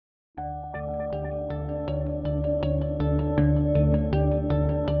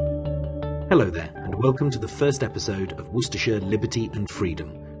Hello there, and welcome to the first episode of Worcestershire Liberty and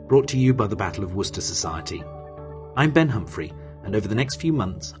Freedom, brought to you by the Battle of Worcester Society. I'm Ben Humphrey, and over the next few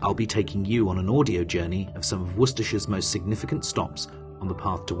months I'll be taking you on an audio journey of some of Worcestershire's most significant stops on the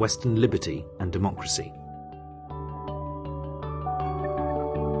path to Western liberty and democracy.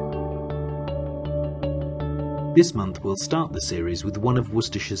 This month we'll start the series with one of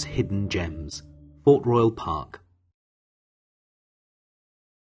Worcestershire's hidden gems, Fort Royal Park.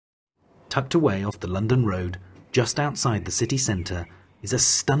 Tucked away off the London Road, just outside the city centre, is a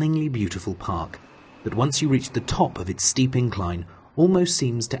stunningly beautiful park that once you reach the top of its steep incline almost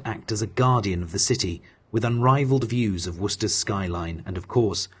seems to act as a guardian of the city, with unrivalled views of Worcester's skyline and, of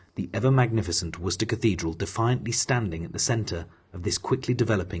course, the ever-magnificent Worcester Cathedral defiantly standing at the centre of this quickly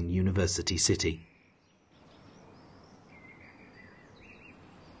developing university city.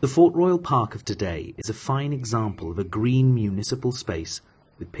 The Fort Royal Park of today is a fine example of a green municipal space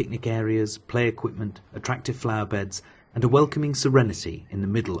with picnic areas, play equipment, attractive flower beds, and a welcoming serenity in the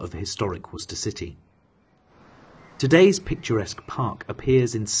middle of historic Worcester City. Today's picturesque park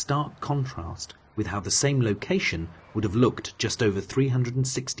appears in stark contrast with how the same location would have looked just over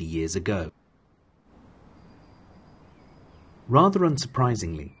 360 years ago. Rather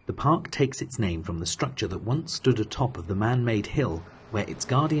unsurprisingly, the park takes its name from the structure that once stood atop of the man-made hill where its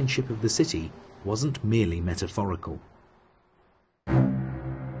guardianship of the city wasn't merely metaphorical.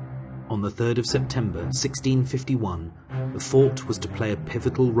 On the 3rd of September 1651, the fort was to play a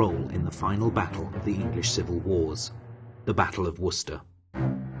pivotal role in the final battle of the English Civil Wars, the Battle of Worcester.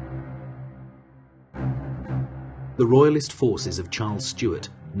 The royalist forces of Charles Stuart,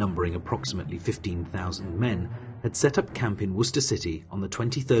 numbering approximately 15,000 men, had set up camp in Worcester City on the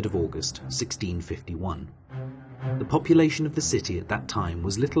 23rd of August 1651. The population of the city at that time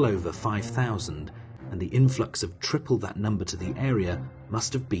was little over 5,000, and the influx of triple that number to the area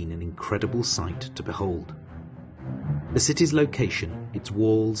must have been an incredible sight to behold. The city's location, its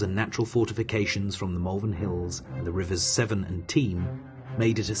walls and natural fortifications from the Malvern Hills and the rivers Severn and Teme,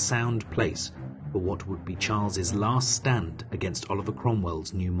 made it a sound place for what would be Charles's last stand against Oliver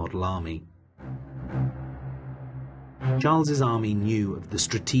Cromwell's new model army. Charles's army knew of the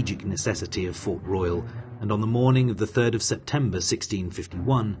strategic necessity of Fort Royal, and on the morning of the 3rd of September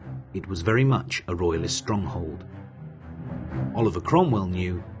 1651, it was very much a royalist stronghold. Oliver Cromwell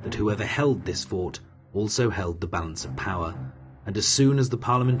knew that whoever held this fort also held the balance of power, and as soon as the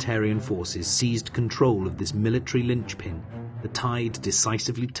parliamentarian forces seized control of this military linchpin, the tide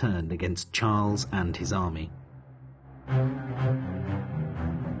decisively turned against Charles and his army.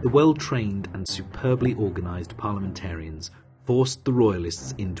 The well-trained and superbly organised parliamentarians forced the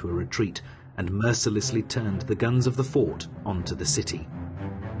royalists into a retreat and mercilessly turned the guns of the fort onto the city.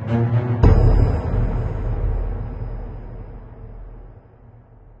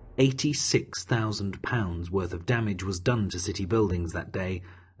 £86,000 worth of damage was done to city buildings that day,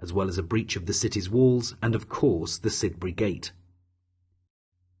 as well as a breach of the city's walls and, of course, the Sidbury Gate.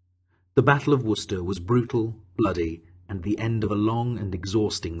 The Battle of Worcester was brutal, bloody, and the end of a long and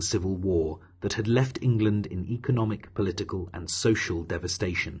exhausting civil war that had left England in economic, political, and social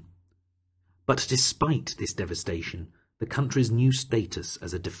devastation. But despite this devastation, the country's new status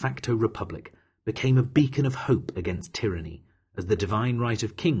as a de facto republic became a beacon of hope against tyranny, as the divine right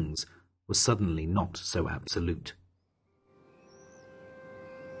of kings was suddenly not so absolute.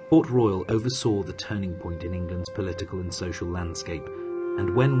 Fort Royal oversaw the turning point in England's political and social landscape,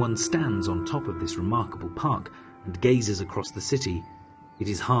 and when one stands on top of this remarkable park and gazes across the city, it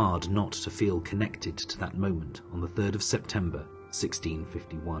is hard not to feel connected to that moment on the 3rd of September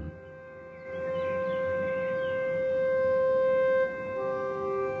 1651.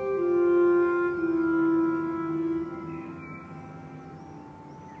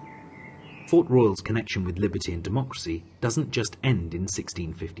 Fort Royal's connection with liberty and democracy doesn't just end in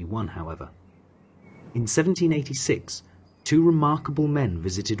 1651, however. In 1786, two remarkable men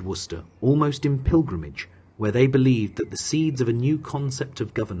visited Worcester, almost in pilgrimage, where they believed that the seeds of a new concept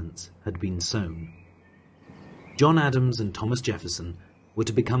of governance had been sown. John Adams and Thomas Jefferson were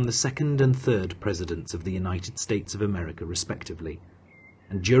to become the second and third presidents of the United States of America, respectively,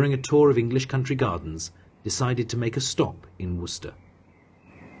 and during a tour of English country gardens, decided to make a stop in Worcester.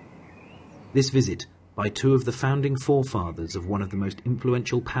 This visit, by two of the founding forefathers of one of the most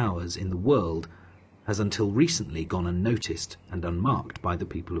influential powers in the world, has until recently gone unnoticed and unmarked by the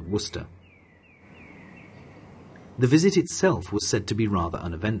people of Worcester. The visit itself was said to be rather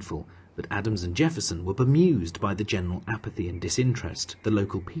uneventful, but Adams and Jefferson were bemused by the general apathy and disinterest the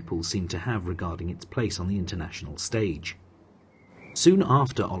local people seemed to have regarding its place on the international stage. Soon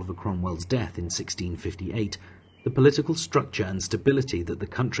after Oliver Cromwell's death in 1658, the political structure and stability that the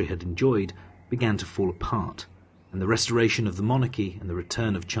country had enjoyed began to fall apart, and the restoration of the monarchy and the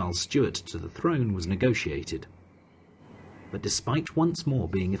return of Charles Stuart to the throne was negotiated. But despite once more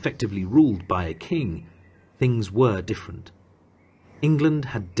being effectively ruled by a king, things were different. England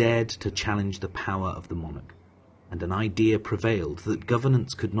had dared to challenge the power of the monarch, and an idea prevailed that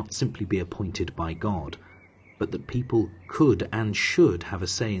governance could not simply be appointed by God, but that people could and should have a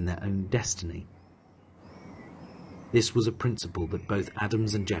say in their own destiny. This was a principle that both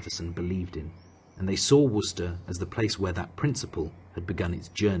Adams and Jefferson believed in, and they saw Worcester as the place where that principle had begun its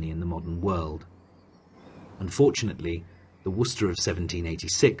journey in the modern world. Unfortunately, the Worcester of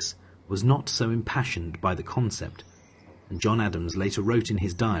 1786 was not so impassioned by the concept, and John Adams later wrote in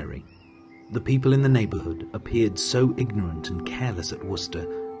his diary, "The people in the neighbourhood appeared so ignorant and careless at Worcester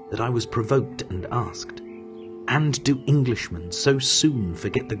that I was provoked and asked, 'And do Englishmen so soon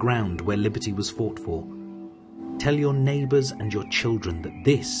forget the ground where liberty was fought for? Tell your neighbours and your children that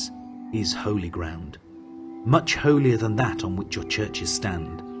this is holy ground, much holier than that on which your churches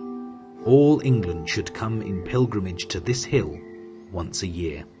stand. All England should come in pilgrimage to this hill once a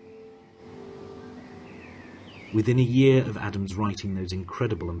year." Within a year of Adams writing those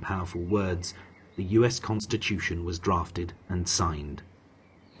incredible and powerful words, the US Constitution was drafted and signed.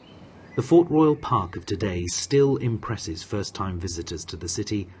 The Fort Royal Park of today still impresses first-time visitors to the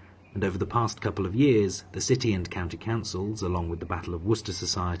city, and over the past couple of years, the city and county councils, along with the Battle of Worcester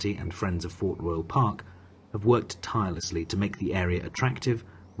Society and Friends of Fort Royal Park, have worked tirelessly to make the area attractive,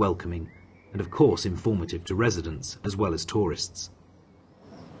 welcoming, and of course informative to residents as well as tourists.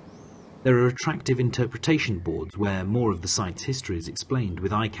 There are attractive interpretation boards where more of the site's history is explained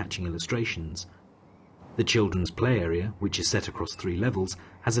with eye-catching illustrations. The children's play area, which is set across 3 levels,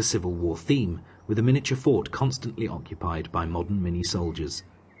 has a Civil War theme, with a miniature fort constantly occupied by modern mini-soldiers.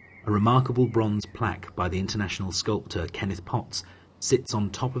 A remarkable bronze plaque by the international sculptor Kenneth Potts sits on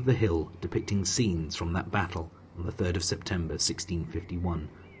top of the hill depicting scenes from that battle on the 3rd of September 1651,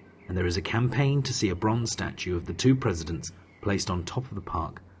 and there is a campaign to see a bronze statue of the 2 presidents placed on top of the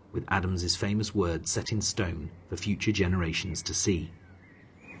park with Adams's famous words set in stone for future generations to see.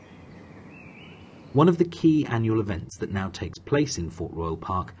 One of the key annual events that now takes place in Fort Royal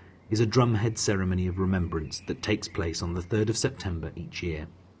Park is a drumhead ceremony of remembrance that takes place on the 3rd of September each year.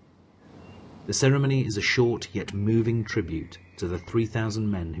 The ceremony is a short yet moving tribute to the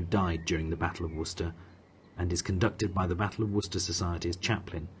 3,000 men who died during the Battle of Worcester, and is conducted by the Battle of Worcester Society's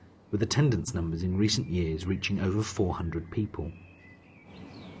chaplain, with attendance numbers in recent years reaching over 400 people.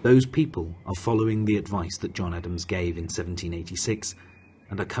 Those people are following the advice that John Adams gave in 1786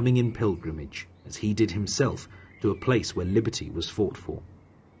 and are coming in pilgrimage, as he did himself, to a place where liberty was fought for.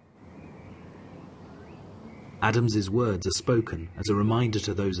 Adams's words are spoken as a reminder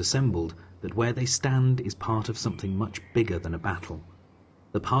to those assembled that where they stand is part of something much bigger than a battle.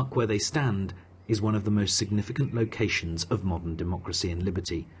 The park where they stand is one of the most significant locations of modern democracy and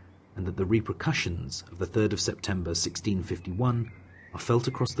liberty, and that the repercussions of the 3rd of September 1651 are felt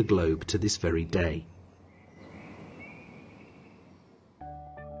across the globe to this very day.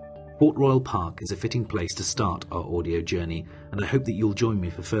 Fort Royal Park is a fitting place to start our audio journey, and I hope that you'll join me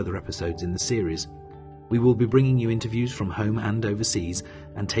for further episodes in the series. We will be bringing you interviews from home and overseas,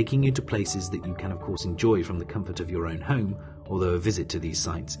 and taking you to places that you can of course enjoy from the comfort of your own home, although a visit to these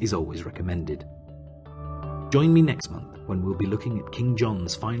sites is always recommended. Join me next month when we'll be looking at King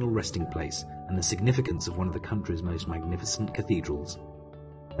John's final resting place and the significance of one of the country's most magnificent cathedrals.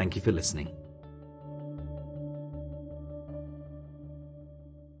 Thank you for listening.